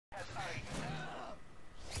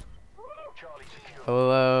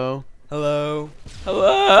Hello. Hello.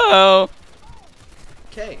 Hello.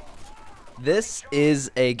 Okay. This is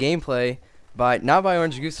a gameplay by not by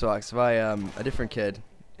JuiceZBox, by a different kid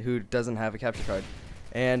who doesn't have a capture card.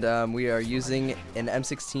 And we are using an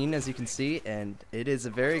M16, as you can see, and it is a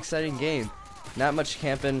very exciting game. Not much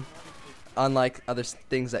camping, unlike other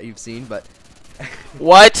things that you've seen, but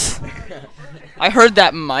What? I heard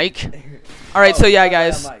that, Mike. All right, so yeah,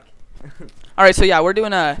 guys. Mike. All right, so yeah, we're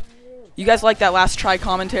doing a. You guys like that last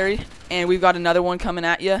Tricommentary, and we've got another one coming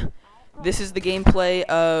at you. This is the gameplay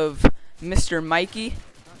of Mr. Mikey,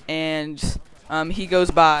 and he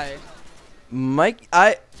goes by Mike.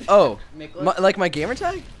 Like my gamer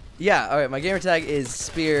tag? Yeah. All right. My gamer tag is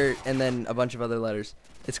Spear, and then a bunch of other letters.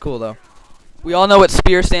 It's cool though. We all know what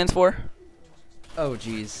Spear stands for. Oh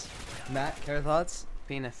jeez. Matt, care thoughts?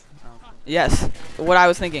 Penis. Oh. Yes, what I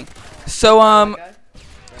was thinking. So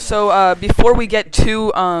before we get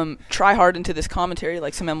too try hard into this commentary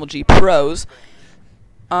like some MLG pros,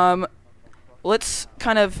 let's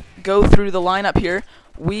kind of go through the lineup here.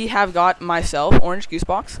 We have got myself, Orange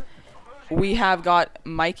Goosebox. We have got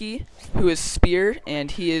Mikey, who is Spear,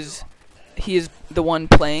 and he is the one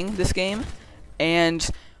playing this game. And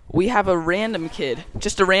we have a random kid,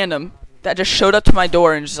 just a random, that just showed up to my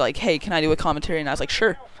door and just like, hey, can I do a commentary? And I was like,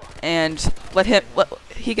 sure. And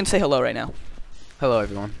he can say hello right now. Hello,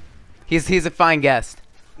 everyone. He's a fine guest.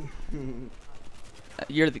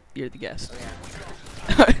 You're the guest.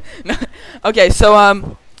 No. Okay,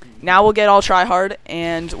 so now we'll get all try hard,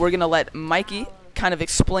 and we're gonna let Mikey kind of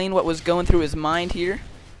explain what was going through his mind here.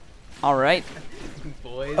 All right.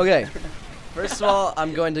 Boys. Okay. First of all,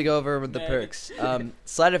 I'm going to go over the perks.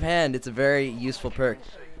 Sleight of hand, it's a very useful perk.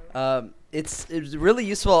 It's really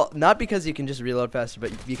useful, not because you can just reload faster,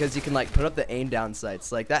 but because you can like put up the aim down sights.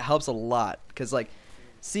 Like that helps a lot. Cause like,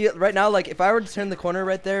 see right now, like if I were to turn the corner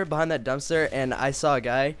right there behind that dumpster and I saw a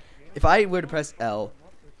guy, if I were to press L,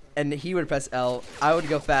 and he would press L, I would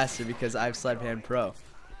go faster because I have sleight of hand pro.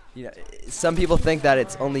 You know, some people think that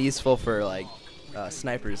it's only useful for like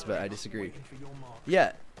snipers, but I disagree.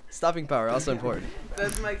 Yeah, stopping power also important.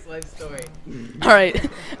 That's Mike's life story. All right.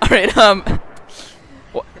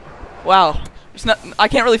 Wow. I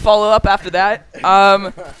can't really follow up after that.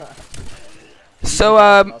 Also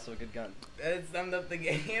a good gun. That summed up the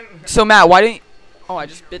game. So Matt, why don't you, I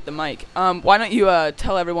just bit the mic. Why don't you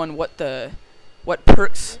tell everyone what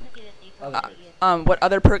perks, what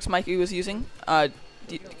other perks Mikey was using, and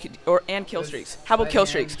kill streaks. How about kill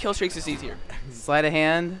streaks? Kill streaks is easier. Sleight of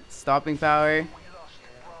hand, stopping power,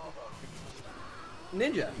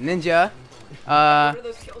 Ninja.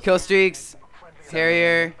 kill streaks,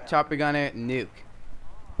 Terrier, chopper gunner, nuke.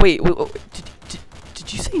 Wait,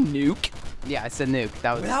 did you say nuke? Yeah, I said nuke.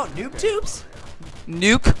 That was Without nuke tubes?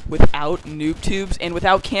 Nuke without nuke tubes and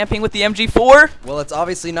without camping with the MG4? Well, it's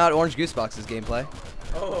obviously not Orange Goosebox's gameplay.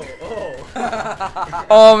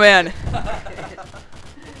 Oh man.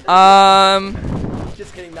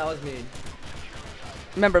 Just kidding, that was mean.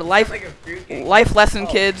 Remember, life lesson,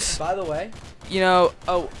 kids. By the way. You know,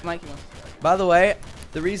 Mikey. By the way,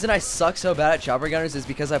 the reason I suck so bad at chopper gunners is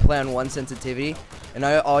because I play on one sensitivity, and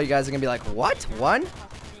all you guys are gonna be like, what? One?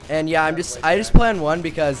 And yeah, I just play on one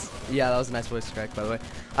because that was a nice voice crack, by the way.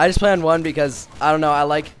 I just play on one because I don't know, I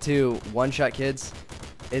like to one-shot kids.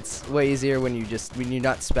 It's way easier when you're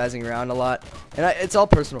not spazzing around a lot, and it's all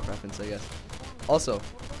personal preference, I guess. Also,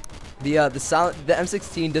 the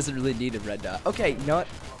M16 doesn't really need a red dot. Okay, you know what?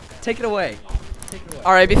 Take it away.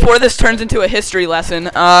 All right, before this turns into a history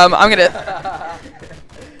lesson, I'm gonna.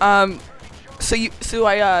 So you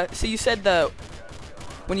said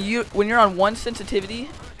when you're on one sensitivity,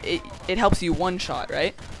 it helps you one shot,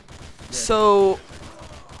 right? Yeah. So,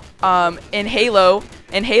 in Halo,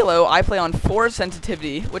 I play on 4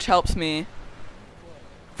 sensitivity, which helps me.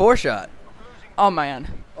 4 shot. Oh man.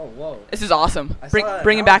 Oh whoa. This is awesome.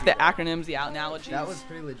 Bringing back the acronyms, the analogies. That was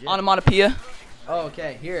pretty legit. Onomatopoeia. Oh,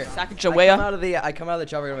 okay. Here. Sacagawea. I come out of the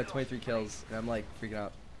chopper gun with 23 kills, and I'm like freaking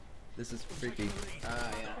out. This is freaky.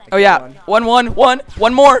 Oh yeah. One more.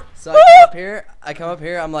 So I come up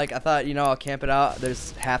here. I'm like, I thought, I'll camp it out.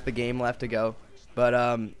 There's half the game left to go, but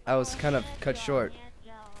I was kind of cut short,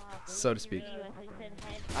 so to speak.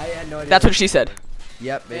 I had no idea. That's what she said.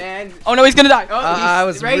 Yep. Man. Oh no, he's gonna die. I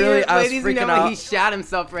was freaking out. He shot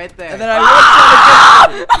himself right there. And then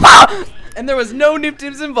I and there was no noob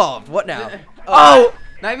tubes involved. What now? Oh.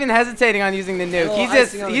 Not even hesitating on using the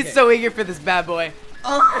nuke. He's so eager for this bad boy.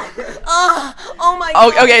 Oh my god.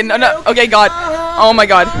 Oh, okay, no. Okay, God. Oh my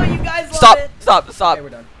god. Oh, you guys Stop. Okay, we're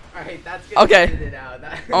done. Alright, that's good. Okay.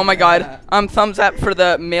 Oh my god. Thumbs up for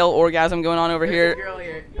the male orgasm going on over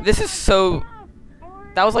here. This is so.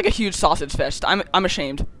 That was like a huge sausage fest. I'm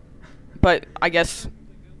ashamed, but I guess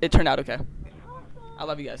it turned out okay. I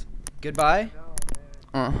love you guys. Goodbye.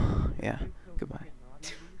 Yeah. Goodbye.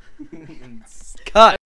 Cut.